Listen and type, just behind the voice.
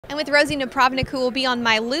And with Rosie Napravnik, who will be on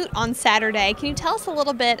my loot on Saturday, can you tell us a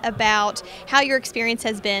little bit about how your experience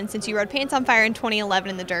has been since you rode Pants on Fire in 2011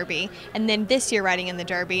 in the Derby, and then this year riding in the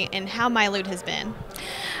Derby, and how my loot has been?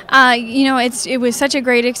 It was such a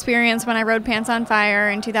great experience when I rode Pants on Fire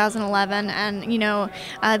in 2011, and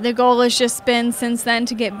the goal has just been since then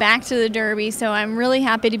to get back to the Derby. So I'm really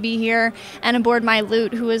happy to be here and aboard my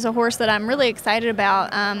loot, who is a horse that I'm really excited about.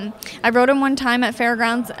 I rode him one time at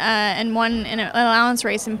Fairgrounds and won an allowance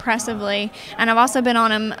race impressively, and I've also been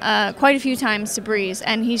on him quite a few times to breeze.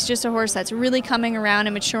 And he's just a horse that's really coming around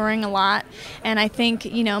and maturing a lot, and I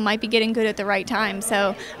think might be getting good at the right time.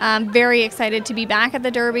 So I'm very excited to be back at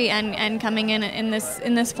the Derby and coming in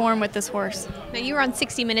this form with this horse. Now, you were on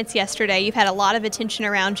 60 Minutes yesterday. You've had a lot of attention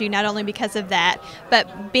around you, not only because of that,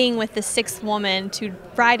 but being with the sixth woman to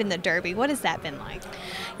ride in the Derby. What has that been like?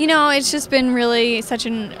 It's just been really such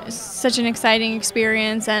an exciting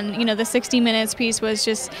experience, and the 60 Minutes piece was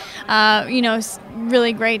just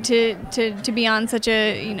really great to be on such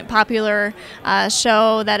a popular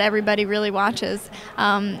show that everybody really watches.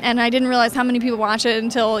 And I didn't realize how many people watch it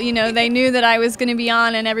until they knew that I was going to be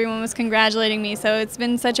on, and everyone was congratulating me. So it's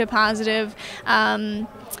been such a positive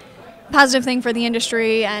thing for the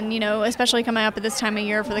industry, and especially coming up at this time of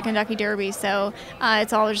year for the Kentucky Derby. So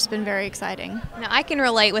it's all just been very exciting. Now, I can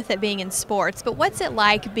relate with it being in sports, but what's it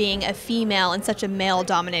like being a female in such a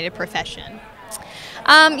male-dominated profession?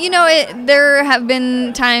 There have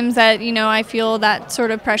been times that I feel that sort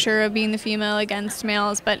of pressure of being the female against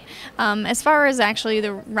males, but as far as actually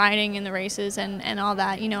the riding and the races and all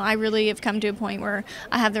that, I really have come to a point where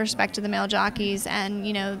I have the respect of the male jockeys, and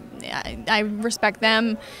I respect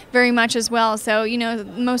them very much as well. So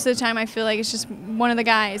most of the time I feel like it's just one of the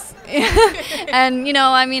guys. And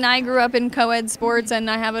I grew up in co-ed sports, and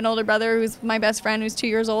I have an older brother who's my best friend, who's 2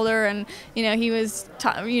 years older, and he was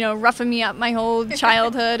roughing me up my whole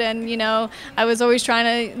childhood, and I was always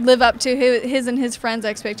trying to live up to his and his friends'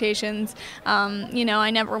 expectations.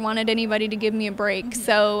 I never wanted anybody to give me a break,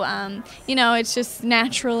 so it's just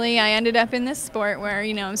naturally I ended up in this sport where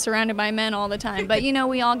I'm surrounded by men all the time, but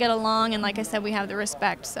we all get along, and like I said, we have the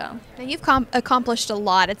respect. So now, you've accomplished a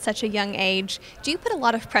lot at such a young age. Do you put a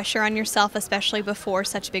lot of pressure on yourself, especially before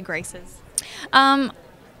such big races?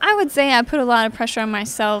 I would say I put a lot of pressure on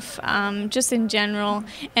myself, just in general,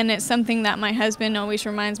 and it's something that my husband always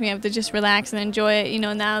reminds me of, to just relax and enjoy it,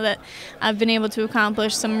 now that I've been able to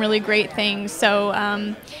accomplish some really great things. So,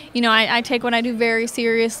 I take what I do very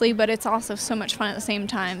seriously, but it's also so much fun at the same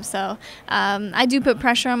time. So, I do put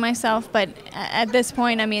pressure on myself, but at this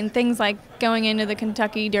point, things like going into the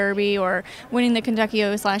Kentucky Derby or winning the Kentucky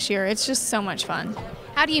Oaks last year, it's just so much fun.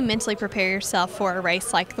 How do you mentally prepare yourself for a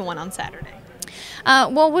race like the one on Saturday?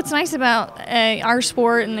 Well, what's nice about our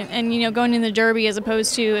sport and going in the Derby, as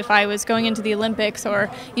opposed to if I was going into the Olympics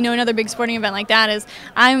or another big sporting event like that, is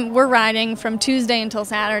we're riding from Tuesday until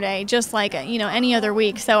Saturday, just like any other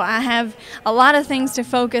week. So I have a lot of things to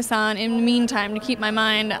focus on in the meantime to keep my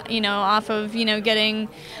mind off of getting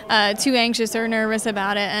too anxious or nervous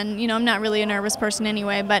about it. And I'm not really a nervous person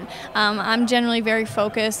anyway, but I'm generally very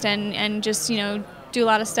focused and just do a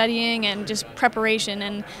lot of studying and just preparation,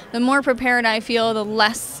 and the more prepared I feel, the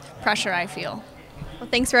less pressure I feel. Well,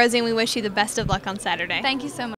 thanks, Rosie, and we wish you the best of luck on Saturday. Thank you so much.